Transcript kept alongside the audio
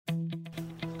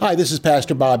Hi, this is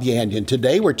Pastor Bob Yandian.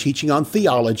 Today we're teaching on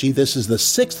theology. This is the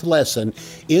 6th lesson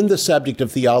in the subject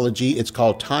of theology. It's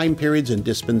called Time Periods and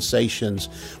Dispensations.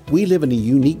 We live in a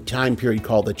unique time period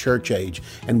called the church age,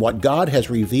 and what God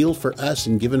has revealed for us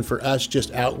and given for us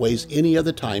just outweighs any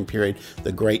other time period,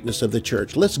 the greatness of the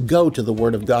church. Let's go to the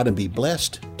Word of God and be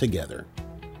blessed together.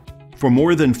 For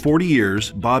more than 40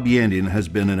 years, Bob Yandian has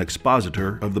been an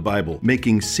expositor of the Bible,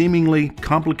 making seemingly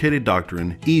complicated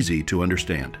doctrine easy to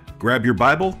understand. Grab your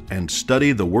Bible and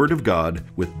study the Word of God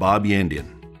with Bob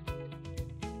Yandian.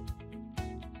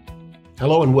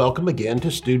 Hello and welcome again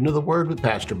to Student of the Word with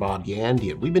Pastor Bob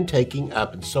Yandian. We've been taking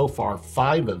up, and so far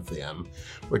 5 of them,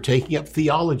 we're taking up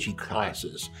theology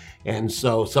classes. And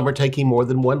so some are taking more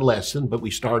than one lesson, but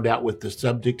we started out with the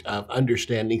subject of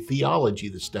understanding theology,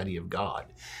 the study of God.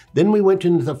 Then we went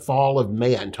into the fall of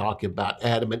man, talking about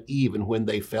Adam and Eve and when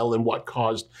they fell and what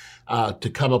caused to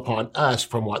come upon us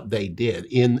from what they did.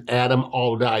 In Adam,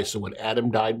 all die. So when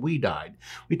Adam died, we died.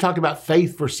 We talked about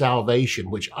faith for salvation,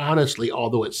 which honestly,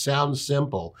 although it sounds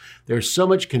simple, there's so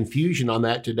much confusion on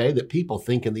that today that people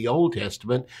think in the Old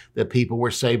Testament that people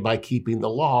were saved by keeping the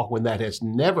law when that has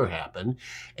never happened.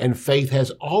 And faith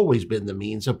has always been the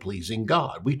means of pleasing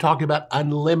God. We talked about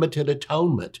unlimited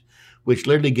atonement, which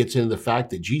literally gets into the fact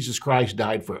that Jesus Christ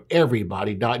died for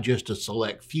everybody, not just a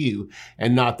select few,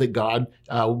 and not that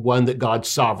one that God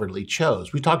sovereignly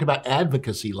chose. We talked about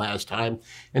advocacy last time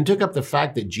and took up the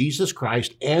fact that Jesus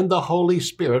Christ and the Holy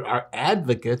Spirit are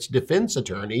advocates, defense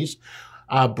attorneys,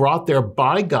 brought there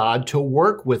by God to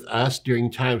work with us during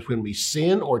times when we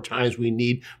sin or times we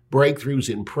need breakthroughs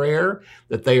in prayer,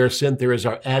 that they are sent there as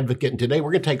our advocate. And today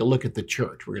we're going to take a look at the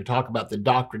church. We're going to talk about the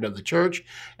doctrine of the church,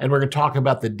 and we're going to talk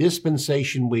about the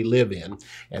dispensation we live in,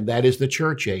 and that is the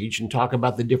church age, and talk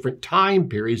about the different time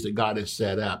periods that God has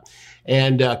set up.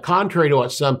 And contrary to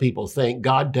what some people think,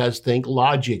 God does think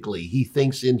logically. He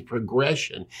thinks in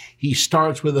progression. He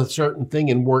starts with a certain thing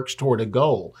and works toward a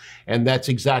goal. And that's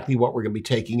exactly what we're going to be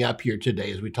taking up here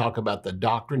today as we talk about the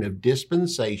doctrine of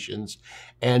dispensations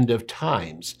and of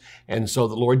times. And so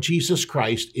the Lord Jesus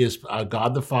Christ is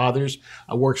God the Father's,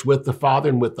 works with the Father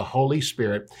and with the Holy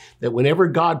Spirit, that whenever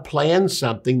God plans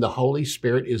something, the Holy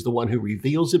Spirit is the one who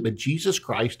reveals it, but Jesus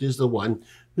Christ is the one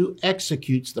who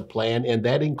executes the plan, and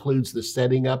that includes the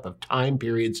setting up of time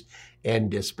periods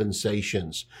and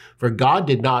dispensations. For God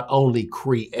did not only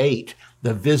create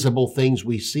the visible things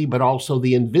we see, but also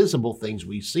the invisible things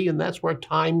we see, and that's where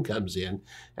time comes in,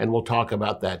 and we'll talk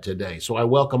about that today. So I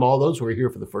welcome all those who are here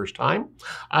for the first time.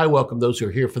 I welcome those who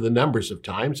are here for the numbers of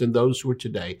times, and those who are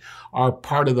today are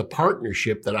part of the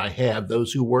partnership that I have,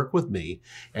 those who work with me,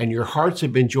 and your hearts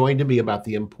have been joined to me about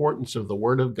the importance of the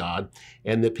Word of God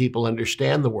and that people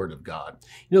understand the Word of God.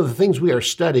 You know, the things we are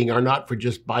studying are not for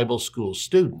just Bible school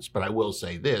students, but I will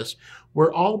say this,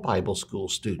 we're all Bible school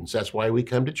students. That's why we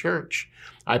come to church.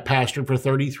 I pastored for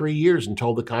 33 years and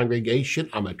told the congregation,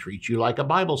 I'm going to treat you like a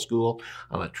Bible school.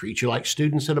 I'm going to treat you like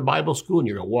students in a Bible school, and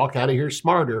you're going to walk out of here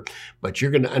smarter, but you're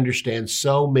going to understand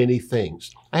so many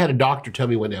things. I had a doctor tell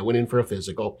me one day, I went in for a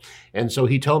physical, and so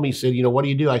he told me, he said, what do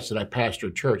you do? I said, I pastor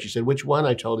a church. He said, which one?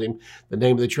 I told him the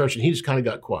name of the church, and he just kind of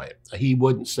got quiet. He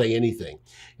wouldn't say anything.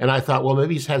 And I thought, well,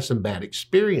 maybe he's had some bad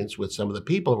experience with some of the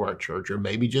people of our church, or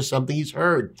maybe just something he's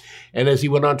heard. And as he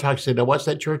went on to talk, he said, now what's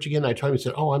that church again? I told him, he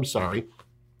said, oh, I'm sorry.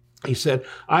 He said,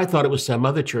 I thought it was some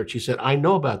other church. He said, I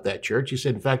know about that church. He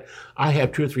said, in fact, I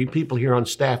have 2 or 3 people here on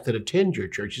staff that attend your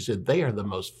church. He said, they are the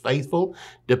most faithful,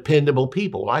 dependable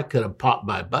people. I could have popped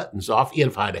my buttons off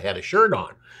if I'd had a shirt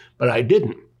on, but I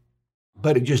didn't.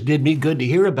 But it just did me good to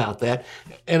hear about that.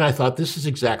 And I thought this is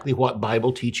exactly what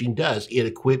Bible teaching does. It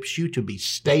equips you to be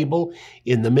stable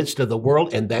in the midst of the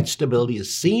world, and that stability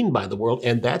is seen by the world,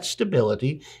 and that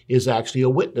stability is actually a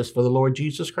witness for the Lord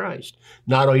Jesus Christ.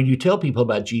 Not only do you tell people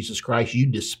about Jesus Christ, you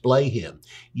display him.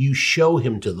 You show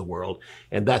him to the world,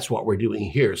 and that's what we're doing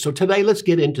here. So today, let's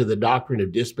get into the doctrine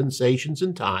of dispensations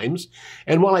and times.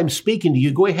 And while I'm speaking to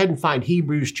you, go ahead and find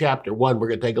Hebrews chapter 1. We're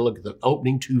going to take a look at the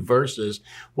opening 2 verses.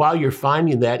 While you're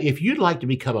finding that, if you'd like to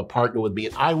become a partner with me,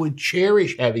 and I would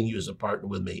cherish having you as a partner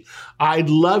with me. I'd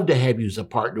love to have you as a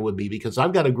partner with me because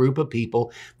I've got a group of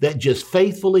people that just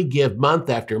faithfully give month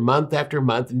after month after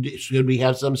month. And should we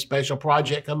have some special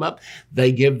project come up,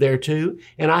 they give there too.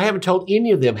 And I haven't told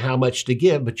any of them how much to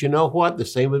give, but you know what? The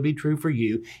same would be true for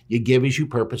you. You give as you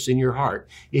purpose in your heart.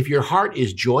 If your heart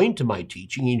is joined to my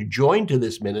teaching and you're joined to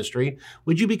this ministry,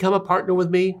 would you become a partner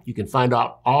with me? You can find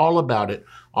out all about it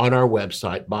on our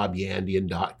website, bobyandian.com.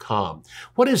 bobyandian.com.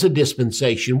 What is a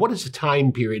dispensation? What is a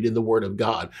time period in the Word of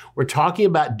God? We're talking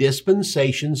about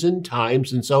dispensations and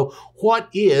times, and so what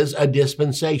is a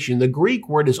dispensation? The Greek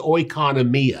word is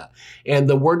oikonomia, and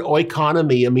the word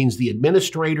oikonomia means the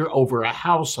administrator over a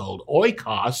household.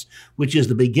 Oikos, which is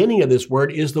the beginning of this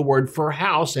word, is the word for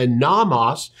house, and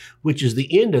nomos, which is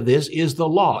the end of this, is the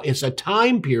law. It's a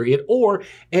time period or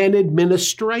an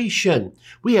administration.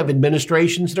 We have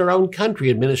administrations in our own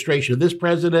country, administration of this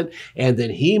president, and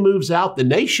then he moves out. The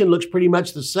nation looks pretty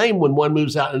much the same when one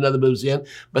moves out and another moves in,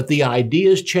 but the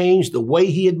ideas change, the way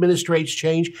he administrates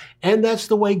change, and that's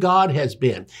the way God has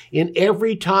been. In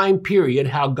every time period,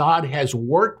 how God has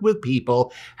worked with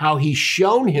people, how he's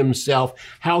shown himself,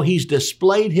 how he's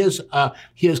displayed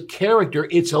his character,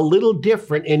 it's a little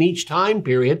different in each time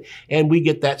period, and we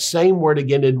get that same word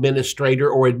again, administrator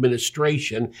or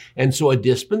administration. And so a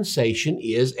dispensation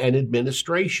is an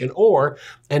administration or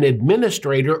an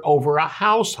administrator over a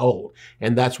household.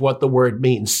 And that's what the word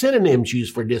means. Synonyms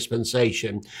used for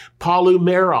dispensation.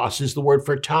 Palumeros is the word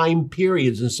for time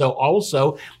periods. And so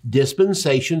also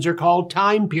dispensations are called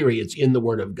time periods in the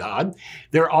Word of God.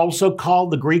 They're also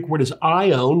called, the Greek word is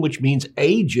aion, which means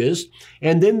ages.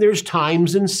 And then there's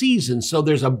times and seasons. So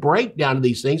there's a breakdown of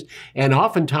these things. And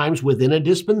oftentimes within a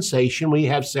dispensation, we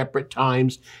have separate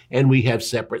times and we have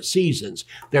separate seasons.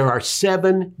 There are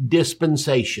 7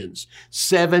 dispensations,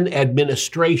 7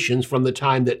 administrations from the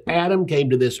time that Adam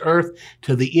came to this earth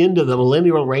to the end of the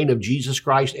millennial reign of Jesus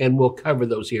Christ, and we'll cover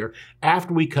those here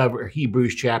after we cover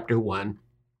Hebrews chapter 1.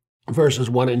 Verses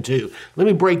 1 and 2. Let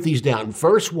me break these down.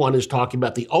 Verse 1 is talking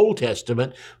about the Old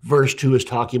Testament. Verse 2 is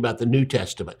talking about the New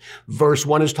Testament. Verse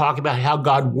 1 is talking about how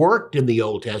God worked in the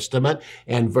Old Testament,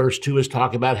 and verse 2 is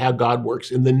talking about how God works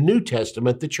in the New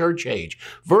Testament, the church age.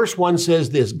 Verse 1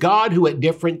 says this, God who at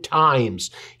different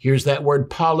times, here's that word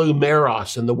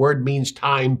palumeros, and the word means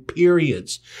time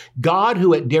periods. God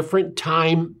who at different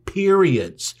time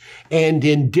periods and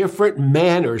in different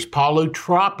manners,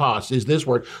 palutropos is this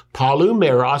word.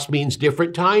 Palumeros means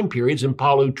different time periods, and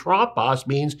palutropos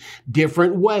means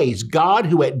different ways. God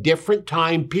who at different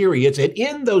time periods and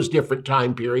in those different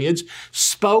time periods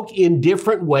spoke in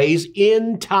different ways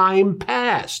in time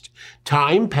past.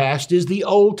 Time past is the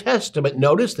Old Testament.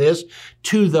 Notice this,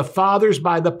 to the fathers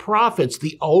by the prophets.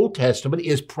 The Old Testament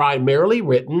is primarily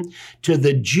written to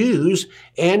the Jews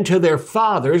and to their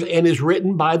fathers and is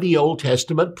written by the Old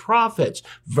Testament prophets.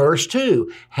 Verse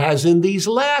 2, has in these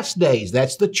last days,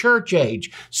 that's the church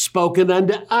age, spoken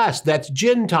unto us, that's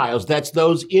Gentiles, that's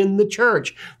those in the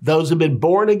church, those who have been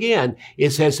born again. It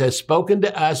says, has spoken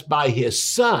to us by his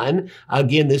Son.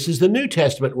 Again, this is the New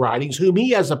Testament writings, whom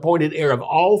he has appointed heir of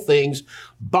all things,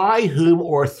 by whom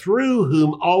or through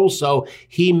whom also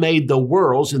he made the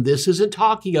worlds. And this isn't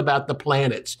talking about the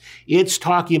planets. It's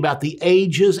talking about the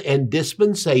ages and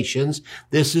dispensations.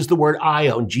 This is the word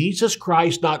aion. Jesus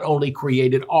Christ not only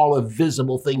created all of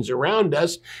visible things around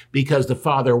us because the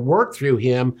Father worked through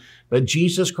him, but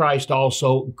Jesus Christ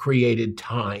also created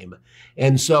time.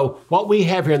 And so what we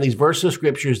have here in these verses of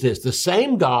Scripture is this. The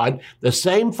same God, the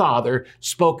same Father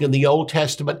spoke in the Old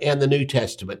Testament and the New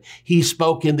Testament. He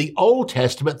spoke in the Old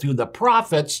Testament through the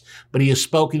prophets, but he has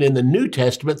spoken in the New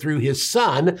Testament through his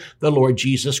Son, the Lord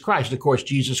Jesus Christ. Of course,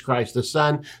 Jesus Christ, the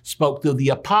Son, spoke through the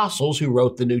apostles who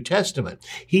wrote the New Testament.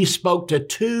 He spoke to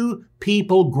 2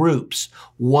 people groups,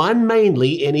 one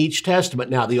mainly in each testament.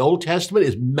 Now, the Old Testament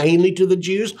is mainly to the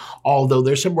Jews, although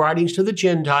there's some writings to the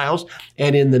Gentiles.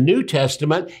 And in the New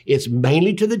Testament, it's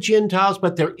mainly to the Gentiles,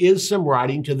 but there is some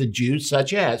writing to the Jews,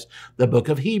 such as the book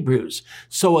of Hebrews.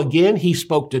 So again, he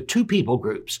spoke to 2 people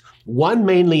groups, one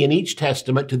mainly in each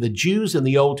testament, to the Jews in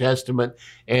the Old Testament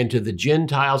and to the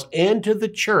Gentiles and to the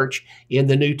church in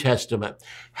the New Testament.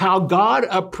 How God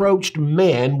approached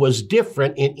man was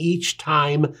different in each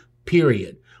time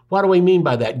period. What do we mean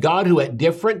by that? God who at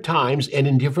different times and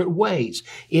in different ways.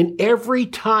 In every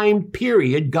time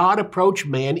period, God approached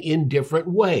man in different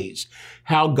ways.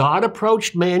 How God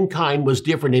approached mankind was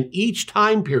different in each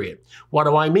time period. What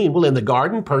do I mean? Well, in the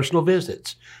garden, personal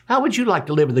visits. How would you like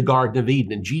to live in the Garden of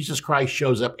Eden? And Jesus Christ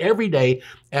shows up every day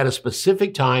at a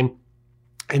specific time.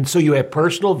 And so you have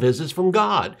personal visits from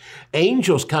God.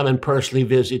 Angels come and personally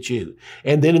visit you.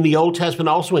 And then in the Old Testament,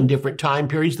 also in different time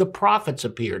periods, the prophets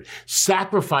appeared.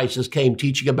 Sacrifices came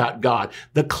teaching about God.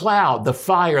 The cloud, the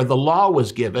fire, the law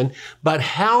was given. But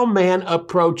how man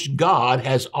approached God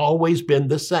has always been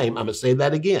the same. I'm going to say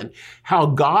that again. How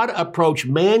God approached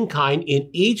mankind in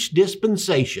each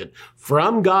dispensation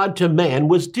from God to man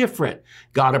was different.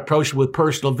 God approached with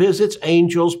personal visits,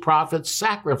 angels, prophets,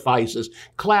 sacrifices,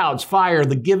 clouds, fire,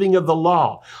 the giving of the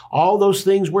law. All those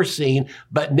things were seen,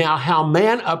 but now how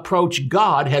man approached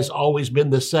God has always been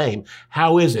the same.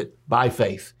 How is it? By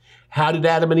faith. How did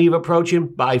Adam and Eve approach him?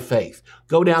 By faith.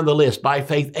 Go down the list. By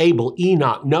faith, Abel,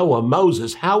 Enoch, Noah,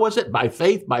 Moses. How was it? By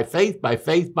faith, by faith, by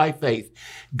faith, by faith.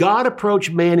 God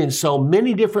approached man in so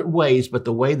many different ways, but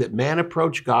the way that man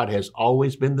approached God has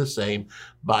always been the same,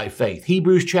 by faith.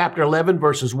 Hebrews chapter 11,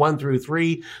 verses 1 through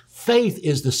 3. Faith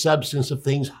is the substance of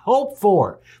things hoped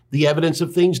for, the evidence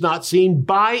of things not seen.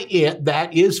 By it,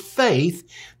 that is faith,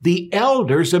 the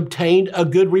elders obtained a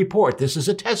good report. This is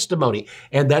a testimony,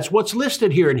 and that's what's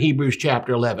listed here in Hebrews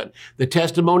chapter 11. The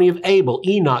testimony of Abel,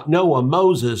 Enoch, Noah,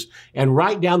 Moses, and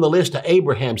right down the list of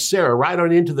Abraham, Sarah, right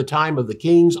on into the time of the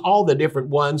kings, all the different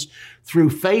ones.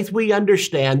 Through faith, we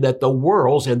understand that the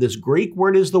worlds, and this Greek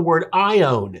word is the word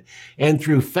aion, and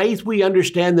through faith, we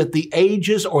understand that the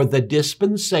ages or the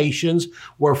dispensations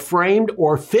were framed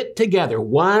or fit together,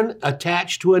 one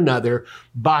attached to another,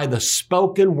 by the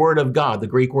spoken word of God. The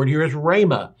Greek word here is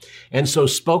rhema. And so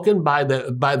spoken by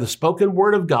the spoken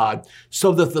word of God,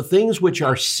 so that the things which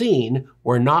are seen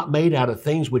were not made out of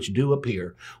things which do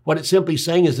appear. What it's simply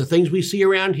saying is the things we see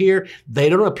around here, they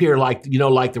don't appear like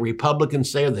the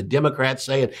Republicans say or the Democrats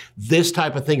say, and this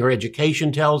type of thing, or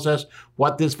education tells us.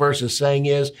 What this verse is saying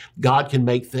is God can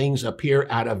make things appear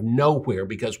out of nowhere,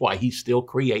 because why? He still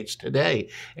creates today.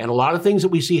 And a lot of things that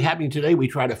we see happening today, we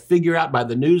try to figure out by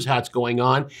the news how it's going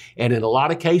on. And in a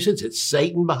lot of cases, it's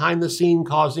Satan behind the scene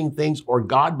causing things, or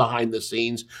God behind the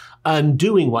scenes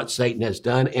undoing what Satan has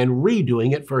done and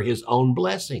redoing it for his own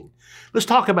blessing. Let's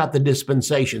talk about the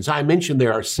dispensations. I mentioned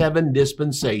there are 7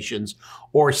 dispensations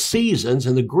or seasons,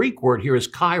 and the Greek word here is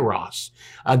kairos.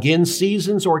 Again,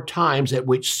 seasons or times at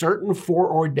which certain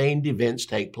foreordained events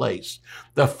take place.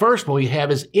 The first one we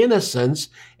have is innocence,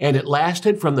 and it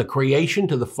lasted from the creation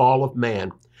to the fall of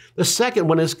man. The second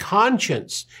one is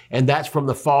conscience, and that's from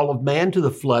the fall of man to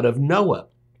the flood of Noah.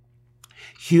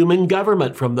 Human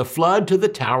government, from the flood to the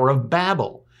Tower of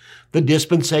Babel. The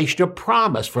dispensation of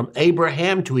promise, from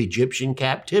Abraham to Egyptian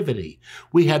captivity.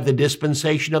 We have the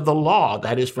dispensation of the law,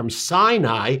 that is from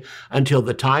Sinai until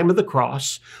the time of the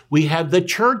cross. We have the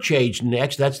church age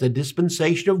next, that's the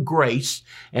dispensation of grace,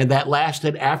 and that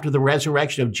lasted after the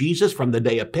resurrection of Jesus from the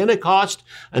day of Pentecost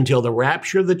until the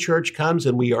rapture of the church comes,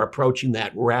 and we are approaching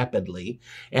that rapidly.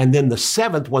 And then the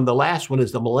 7th one, the last one,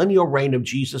 is the millennial reign of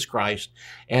Jesus Christ,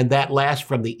 and that lasts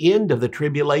from the end of the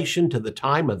tribulation to the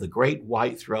time of the great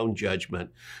white throne judgment.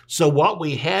 So what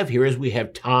we have here is we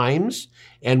have times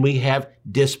and we have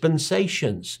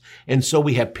dispensations. And so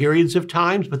we have periods of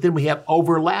times, but then we have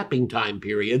overlapping time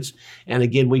periods. And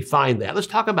again, we find that. Let's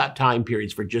talk about time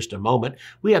periods for just a moment.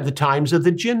 We have the times of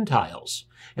the Gentiles.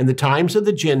 And the times of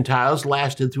the Gentiles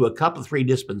lasted through 3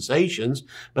 dispensations,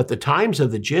 but the times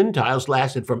of the Gentiles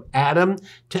lasted from Adam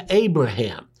to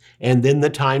Abraham. And then the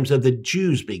times of the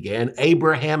Jews began,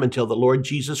 Abraham until the Lord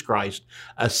Jesus Christ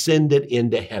ascended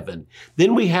into heaven.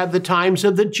 Then we have the times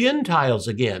of the Gentiles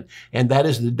again, and that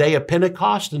is the day of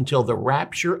Pentecost until the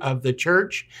rapture of the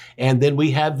church. And then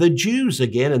we have the Jews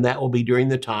again, and that will be during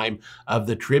the time of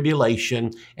the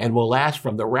tribulation and will last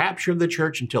from the rapture of the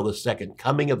church until the second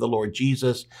coming of the Lord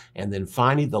Jesus. And then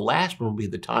finally, the last one will be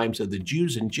the times of the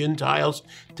Jews and Gentiles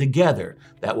together.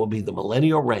 That will be the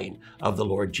millennial reign of the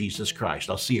Lord Jesus Christ.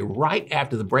 I'll see you right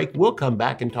after the break. We'll come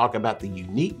back and talk about the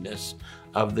uniqueness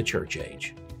of the church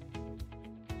age.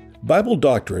 Bible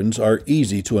doctrines are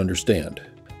easy to understand.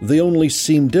 They only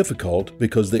seem difficult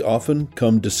because they often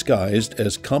come disguised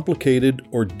as complicated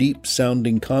or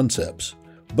deep-sounding concepts,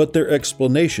 but their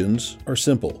explanations are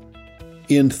simple.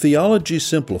 In Theology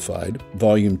Simplified,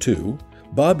 Volume 2,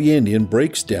 Bob Yandian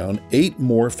breaks down 8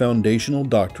 more foundational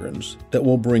doctrines that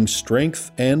will bring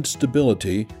strength and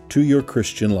stability to your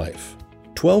Christian life.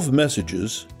 12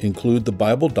 messages include the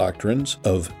Bible doctrines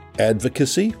of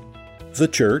advocacy, the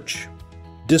church,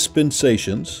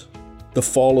 dispensations, the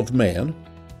fall of man,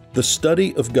 the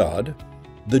study of God,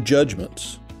 the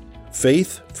judgments,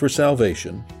 faith for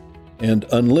salvation, and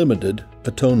unlimited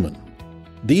atonement.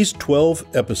 These 12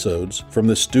 episodes from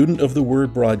the Student of the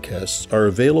Word broadcasts are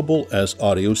available as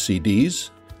audio CDs,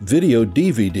 video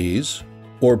DVDs,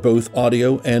 or both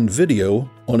audio and video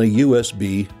on a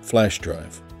USB flash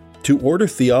drive. To order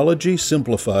Theology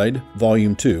Simplified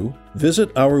Volume 2,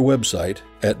 visit our website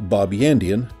at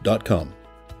bobyandian.com.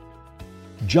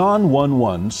 John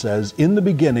 1:1 says, "In the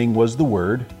beginning was the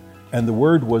Word, and the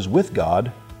Word was with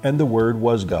God, and the Word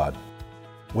was God."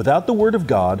 Without the Word of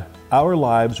God, our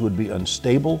lives would be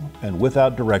unstable and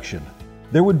without direction.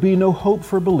 There would be no hope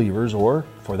for believers or,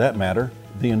 for that matter,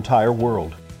 the entire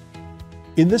world.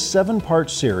 In this 7-part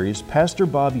series, Pastor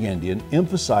Bob Yandian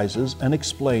emphasizes and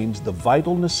explains the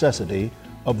vital necessity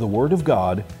of the Word of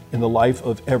God in the life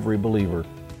of every believer.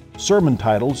 Sermon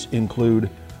titles include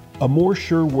A More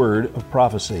Sure Word of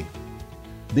Prophecy,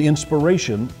 The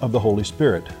Inspiration of the Holy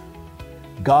Spirit,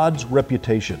 God's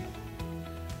Reputation,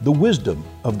 The Wisdom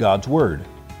of God's Word,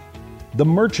 The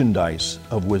Merchandise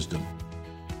of Wisdom,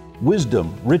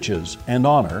 Wisdom, Riches, and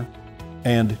Honor,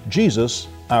 and Jesus,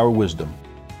 Our Wisdom.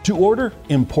 To order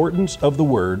Importance of the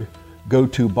Word, go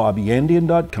to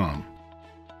bobyandian.com.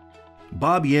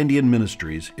 Bob Yandian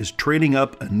Ministries is training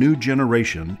up a new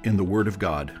generation in the Word of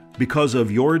God. Because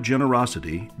of your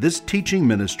generosity, this teaching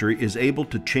ministry is able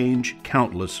to change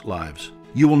countless lives.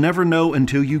 You will never know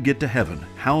until you get to heaven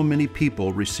how many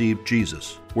people received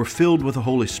Jesus, were filled with the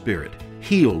Holy Spirit,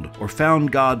 healed, or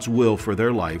found God's will for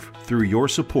their life through your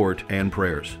support and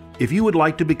prayers. If you would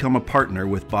like to become a partner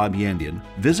with Bob Yandian,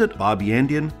 visit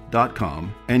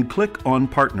bobyandian.com and click on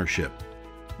Partnership.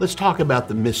 Let's talk about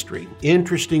the mystery.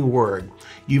 Interesting word.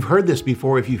 You've heard this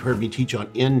before if you've heard me teach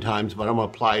on end times, but I'm going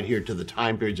to apply it here to the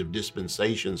time periods of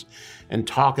dispensations and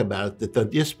talk about that the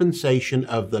dispensation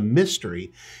of the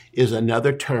mystery is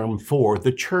another term for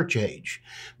the church age.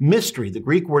 Mystery, the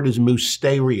Greek word is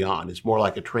mysterion. It's more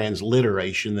like a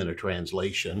transliteration than a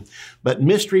translation. But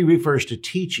mystery refers to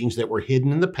teachings that were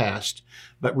hidden in the past,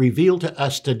 but revealed to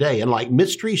us today. And like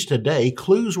mysteries today,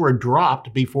 clues were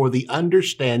dropped before the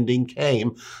understanding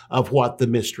came of what the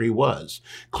mystery was.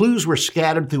 Clues were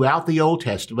scattered throughout the Old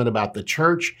Testament about the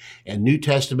church and New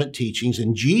Testament teachings,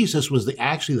 and Jesus was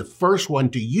actually the first one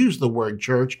to use the word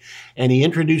church, and he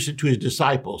introduced it to his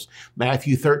disciples.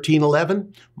 Matthew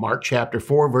 13:11, Mark chapter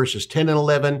 4, verses 10 and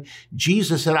 11,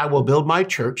 Jesus said, I will build my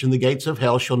church, and the gates of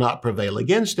hell shall not prevail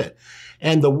against it.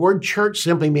 And the word church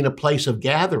simply means a place of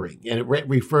gathering, and it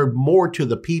referred more to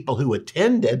the people who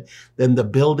attended than the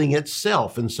building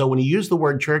itself. And so when he used the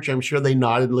word church, I'm sure they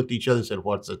nodded and looked at each other and said,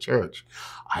 what's a church?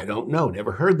 I don't know,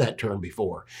 never heard that term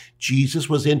before. Jesus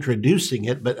was introducing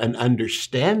it, but an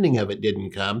understanding of it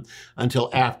didn't come until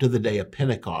after the day of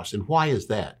Pentecost. And why is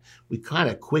that? We kind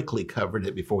of quickly covered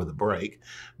it before the break,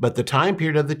 but the time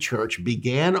period of the church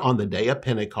began on the day of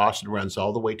Pentecost and runs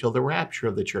all the way till the rapture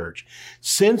of the church.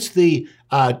 Since the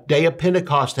day of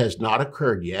Pentecost has not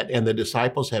occurred yet, and the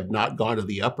disciples have not gone to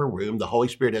the upper room, the Holy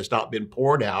Spirit has not been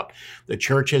poured out, the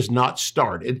church has not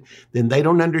started, then they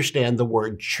don't understand the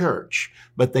word church.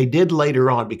 But they did later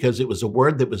on, because it was a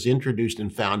word that was introduced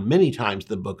and found many times in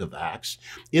the book of Acts.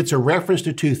 It's a reference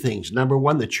to two things. Number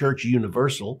one, the church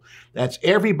universal. That's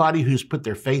everybody who's put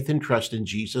their faith and trust in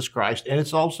Jesus Christ, and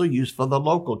it's also used for the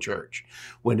local church.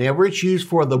 Whenever it's used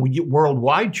for the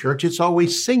worldwide church, it's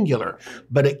always singular,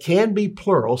 but it can be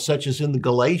plural, such as in the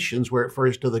Galatians, where it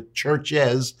refers to the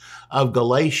churches of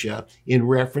Galatia in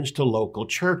reference to local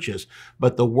churches.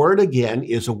 But the word, again,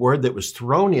 is a word that was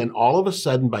thrown in all of a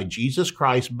sudden by Jesus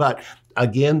Christ, but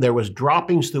again, there was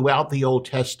droppings throughout the Old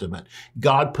Testament.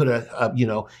 God put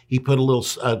he put a little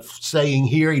saying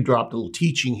here. He dropped a little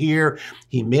teaching here.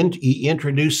 He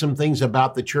introduced some things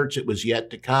about the church that was yet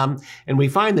to come. And we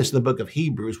find this in the book of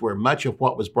Hebrews, where much of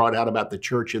what was brought out about the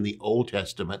church in the Old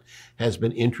Testament has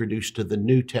been introduced to the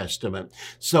New Testament.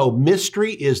 So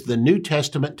mystery is the New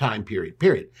Testament time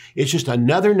period. It's just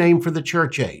another name for the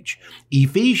church age.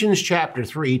 Ephesians chapter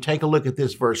 3, take a look at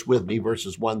this verse with me,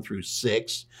 verses 1 through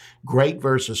 6. Great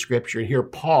verse of scripture. And here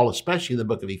Paul, especially in the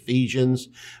book of Ephesians,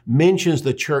 mentions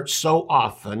the church so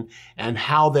often and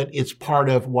how that it's part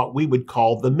of what we would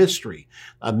call the mystery.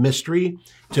 A mystery,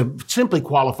 to simply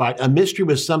qualify, a mystery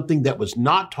was something that was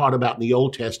not taught about in the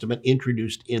Old Testament,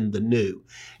 introduced in the New.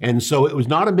 And so it was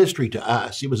not a mystery to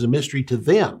us. It was a mystery to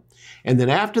them. And then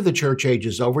after the church age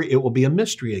is over, it will be a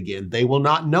mystery again. They will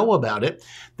not know about it.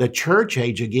 The church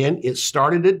age, again, it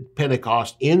started at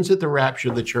Pentecost, ends at the rapture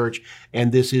of the church,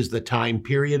 and this is the time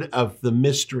period of the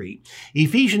mystery.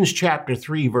 Ephesians chapter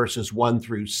 3, verses 1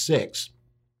 through 6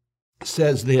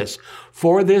 says this,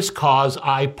 For this cause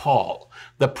I, Paul,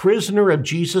 the prisoner of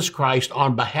Jesus Christ,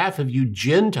 on behalf of you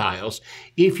Gentiles,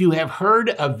 if you have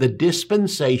heard of the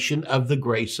dispensation of the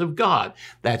grace of God,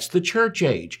 that's the church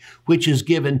age, which is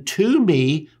given to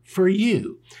me for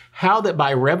you, how that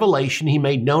by revelation he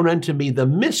made known unto me the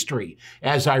mystery,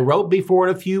 as I wrote before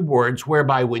in a few words,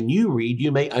 whereby when you read,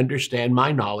 you may understand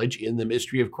my knowledge in the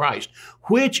mystery of Christ,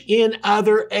 which in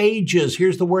other ages,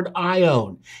 here's the word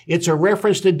aion, it's a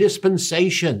reference to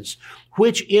dispensations,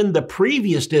 which in the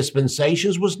previous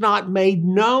dispensations was not made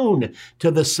known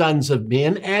to the sons of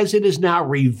men, as it is now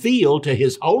revealed to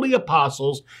his holy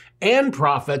apostles and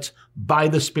prophets by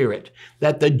the Spirit,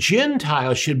 that the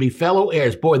Gentiles should be fellow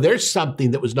heirs. Boy, there's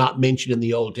something that was not mentioned in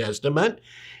the Old Testament.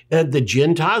 The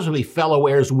Gentiles will be fellow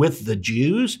heirs with the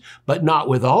Jews, but not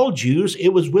with all Jews. It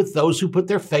was with those who put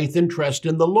their faith and trust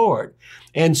in the Lord.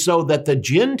 And so that the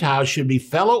Gentiles should be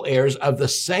fellow heirs of the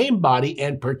same body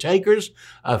and partakers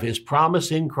of his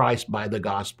promise in Christ by the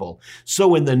gospel.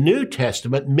 So in the New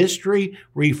Testament, mystery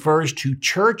refers to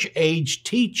church age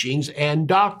teachings and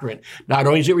doctrine. Not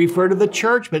only does it refer to the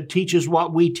church, but it teaches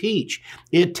what we teach.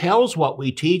 It tells what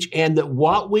we teach, and that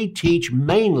what we teach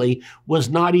mainly was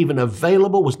not even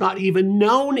available, was not even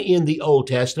known in the Old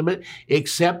Testament,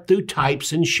 except through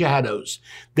types and shadows.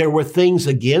 There were things,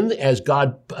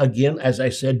 as I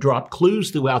said, dropped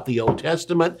clues throughout the Old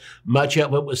Testament. Much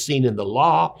of it was seen in the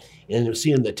law, and it was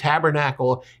seen in the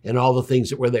tabernacle, and all the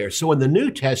things that were there. So in the New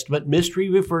Testament, mystery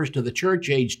refers to the church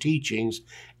age teachings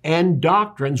and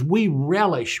doctrines. We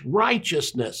relish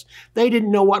righteousness. They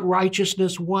didn't know what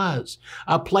righteousness was.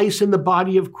 A place in the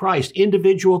body of Christ,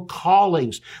 individual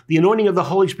callings, the anointing of the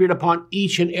Holy Spirit upon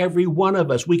each and every one of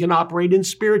us. We can operate in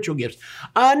spiritual gifts,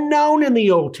 unknown in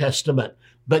the Old Testament,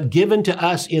 but given to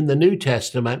us in the New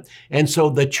Testament. And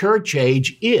so the church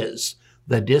age is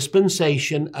the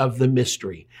dispensation of the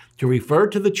mystery. To refer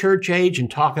to the church age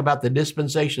and talk about the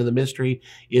dispensation of the mystery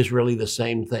is really the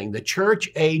same thing. The church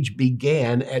age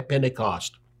began at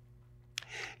Pentecost,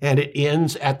 and it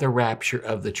ends at the rapture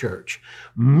of the church.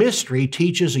 Mystery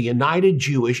teaches a united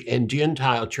Jewish and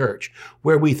Gentile church,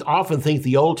 where we often think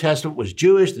the Old Testament was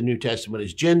Jewish, the New Testament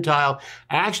is Gentile.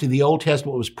 Actually, the Old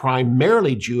Testament was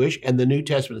primarily Jewish, and the New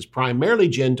Testament is primarily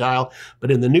Gentile, but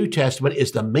in the New Testament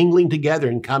is the mingling together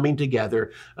and coming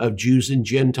together of Jews and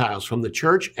Gentiles, from the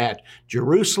church at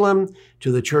Jerusalem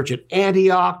to the church at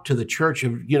Antioch, to the church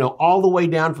of, all the way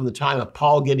down from the time of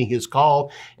Paul getting his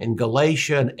call, and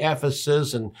Galatia and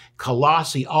Ephesus and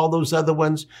Colossae, all those other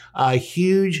ones, a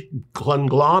huge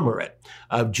conglomerate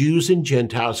of Jews and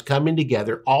Gentiles coming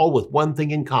together, all with one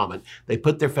thing in common. They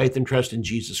put their faith and trust in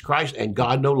Jesus Christ, and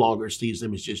God no longer sees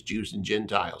them as just Jews and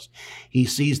Gentiles. He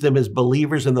sees them as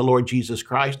believers in the Lord Jesus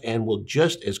Christ, and will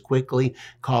just as quickly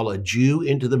call a Jew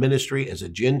into the ministry as a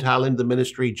Gentile into the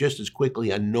ministry, just as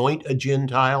quickly anoint a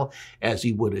Gentile as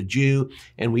he would a Jew.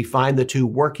 And we find the two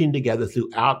working together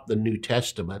throughout the New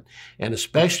Testament, and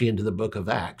especially into the book of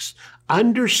Acts.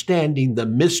 Understanding the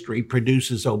mystery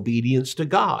produces obedience to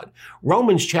God.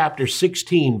 Romans chapter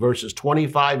 16, verses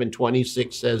 25 and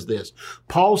 26 says this.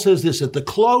 Paul says this at the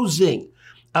closing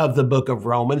of the book of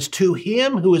Romans: to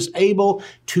him who is able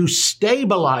to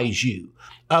stabilize you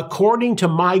according to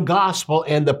my gospel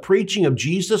and the preaching of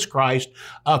Jesus Christ,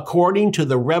 according to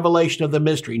the revelation of the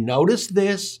mystery. Notice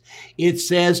this. It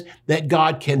says that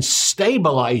God can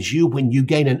stabilize you when you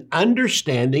gain an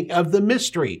understanding of the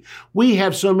mystery. We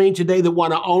have so many today that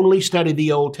want to only study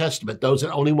the Old Testament, those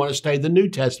that only want to study the New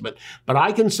Testament. But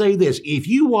I can say this: if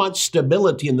you want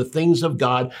stability in the things of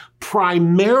God,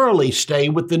 primarily stay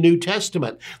with the New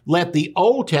Testament. Let the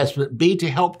Old Testament be to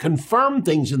help confirm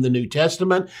things in the New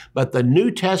Testament, but the New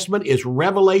Testament is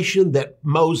revelation that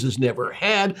Moses never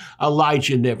had,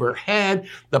 Elijah never had.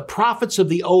 The prophets of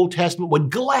the Old Testament would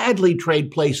gladly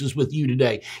trade places with you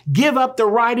today. Give up the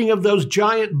writing of those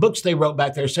giant books they wrote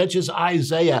back there, such as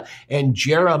Isaiah and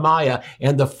Jeremiah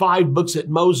and the 5 books that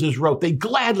Moses wrote. They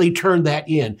gladly turn that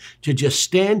in to just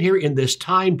stand here in this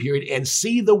time period and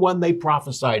see the one they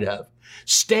prophesied of.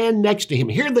 Stand next to him,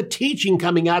 hear the teaching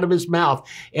coming out of his mouth,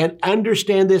 and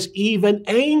understand this. Even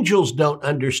angels don't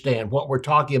understand what we're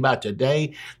talking about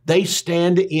today. They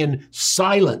stand in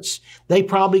silence. They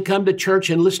probably come to church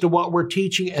and listen to what we're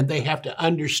teaching, and they have to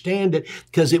understand it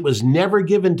because it was never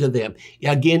given to them.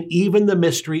 Again, even the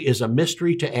mystery is a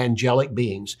mystery to angelic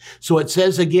beings. So it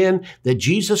says again that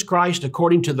Jesus Christ,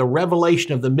 according to the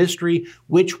revelation of the mystery,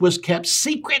 which was kept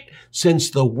secret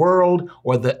since the world,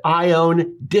 or the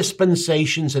Ion dispensations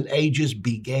and ages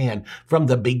began. From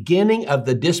the beginning of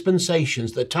the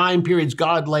dispensations, the time periods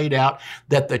God laid out,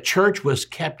 that the church was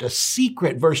kept a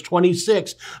secret, verse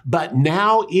 26, but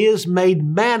now is made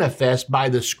manifest by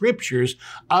the scriptures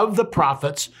of the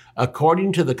prophets,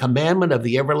 according to the commandment of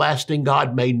the everlasting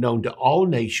God, made known to all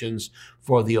nations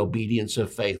for the obedience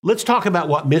of faith. Let's talk about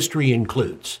what mystery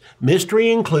includes.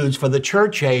 Mystery includes, for the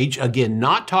church age, again,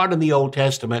 not taught in the Old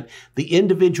Testament, the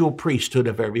individual priesthood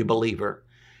of every believer.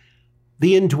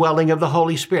 The indwelling of the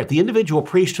Holy Spirit. The individual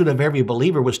priesthood of every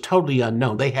believer was totally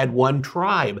unknown. They had one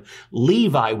tribe,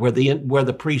 Levi, where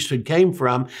the priesthood came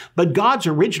from. But God's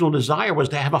original desire was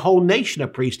to have a whole nation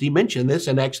of priests. He mentioned this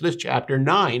in Exodus chapter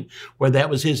 9, where that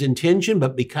was his intention.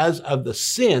 But because of the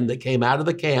sin that came out of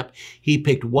the camp, he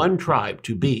picked one tribe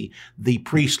to be the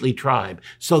priestly tribe.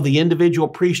 So the individual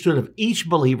priesthood of each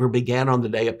believer began on the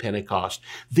day of Pentecost.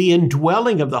 The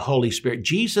indwelling of the Holy Spirit.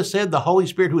 Jesus said, the Holy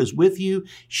Spirit who is with you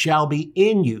shall be be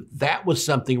in you. That was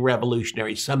something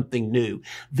revolutionary, something new.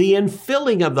 The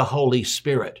infilling of the Holy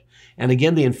Spirit. And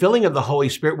again, the infilling of the Holy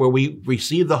Spirit, where we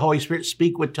receive the Holy Spirit,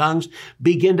 speak with tongues,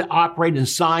 begin to operate in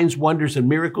signs, wonders, and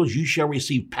miracles. You shall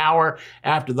receive power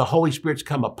after the Holy Spirit's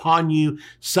come upon you.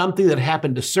 Something that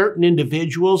happened to certain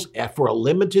individuals for a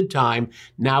limited time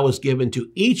now is given to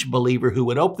each believer who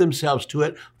would open themselves to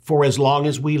it for as long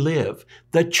as we live.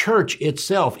 The church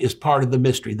itself is part of the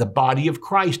mystery. The body of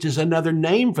Christ is another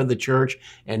name for the church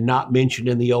and not mentioned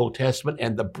in the Old Testament.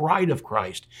 And the bride of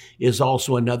Christ is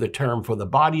also another term for the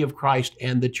body of Christ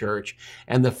and the church,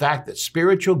 and the fact that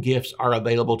spiritual gifts are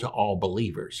available to all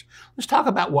believers. Let's talk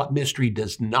about what mystery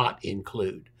does not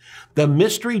include. The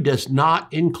mystery does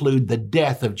not include the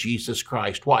death of Jesus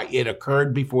Christ. Why? It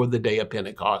occurred before the day of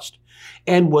Pentecost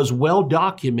and was well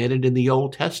documented in the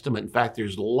Old Testament. In fact,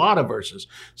 there's a lot of verses,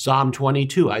 Psalm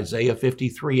 22, Isaiah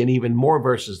 53, and even more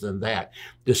verses than that,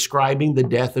 describing the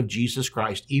death of Jesus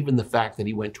Christ, even the fact that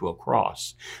he went to a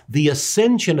cross. The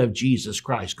ascension of Jesus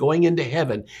Christ, going into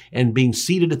heaven and being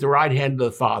seated at the right hand of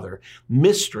the Father,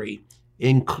 mystery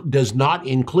does not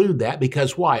include that,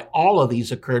 because why? All of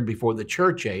these occurred before the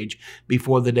church age,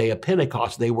 before the day of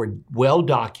Pentecost. They were well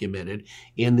documented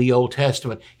in the Old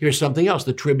Testament. Here's something else.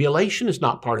 The tribulation is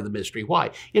not part of the mystery. Why?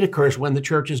 It occurs when the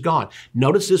church is gone.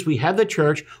 Notice this, we have the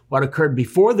church. What occurred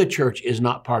before the church is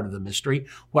not part of the mystery.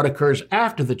 What occurs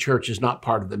after the church is not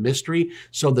part of the mystery.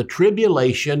 So the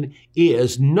tribulation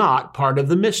is not part of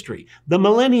the mystery. The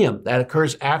millennium, that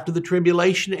occurs after the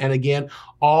tribulation. And again,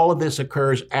 all of this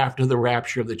occurs after the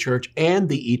rapture of the church and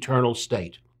the eternal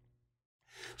state.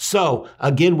 So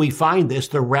again, we find this,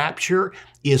 the rapture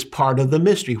is part of the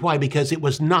mystery. Why? Because it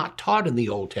was not taught in the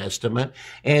Old Testament,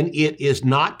 and it is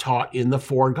not taught in the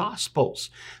four Gospels.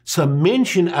 Some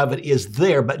mention of it is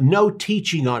there, but no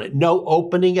teaching on it, no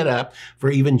opening it up.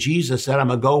 For even Jesus said, I'm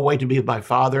going to go away to be with my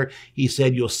Father. He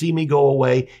said, you'll see me go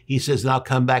away. He says, and I'll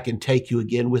come back and take you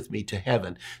again with me to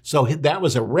heaven. So that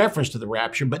was a reference to the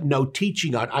rapture, but no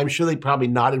teaching on it. I'm sure they probably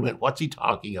nodded and went, what's he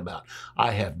talking about?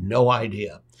 I have no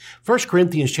idea. 1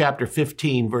 Corinthians chapter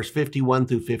 15, verse 51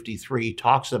 through 53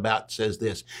 says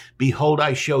this, behold,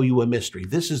 I show you a mystery.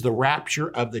 This is the rapture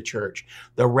of the church.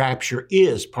 The rapture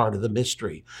is part of the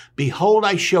mystery. Behold,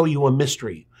 I show you a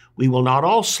mystery. We will not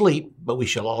all sleep, but we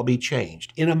shall all be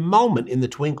changed in a moment, in the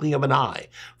twinkling of an eye.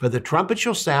 For the trumpet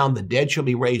shall sound, the dead shall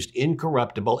be raised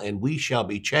incorruptible, and we shall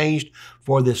be changed.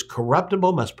 For this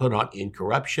corruptible must put on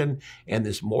incorruption, and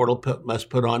this mortal must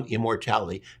put on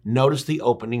immortality. Notice the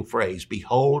opening phrase,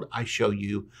 behold, I show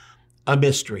you a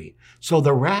mystery. So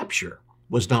the rapture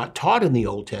was not taught in the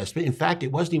Old Testament. In fact,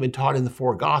 it wasn't even taught in the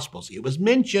four Gospels. It was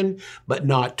mentioned, but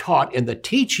not taught. And the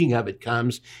teaching of it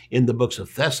comes in the books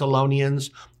of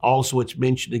Thessalonians. Also, it's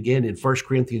mentioned again in 1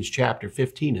 Corinthians chapter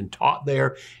 15 and taught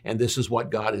there. And this is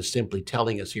what God is simply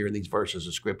telling us here in these verses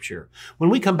of Scripture. When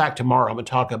we come back tomorrow, I'm going to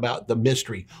talk about the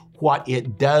mystery, what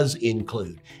it does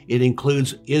include. It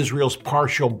includes Israel's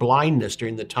partial blindness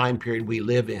during the time period we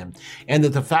live in, and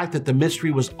that the fact that the mystery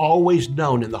was always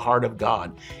known in the heart of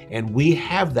God. And we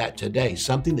have that today,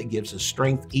 something that gives us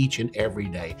strength each and every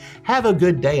day. Have a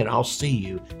good day, and I'll see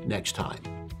you next time.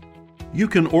 You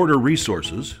can order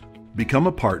resources, become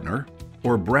a partner,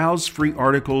 or browse free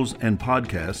articles and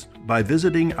podcasts by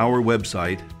visiting our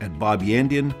website at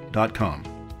bobyandian.com.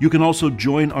 You can also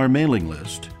join our mailing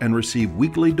list and receive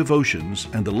weekly devotions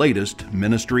and the latest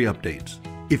ministry updates.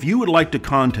 If you would like to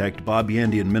contact Bob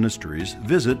Yandian Ministries,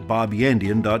 visit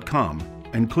bobyandian.com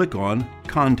and click on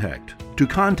Contact. To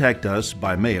contact us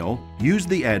by mail, use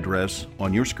the address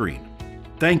on your screen.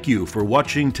 Thank you for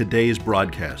watching today's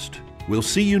broadcast. We'll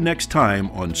see you next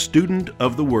time on Student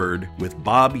of the Word with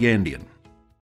Bob Yandian.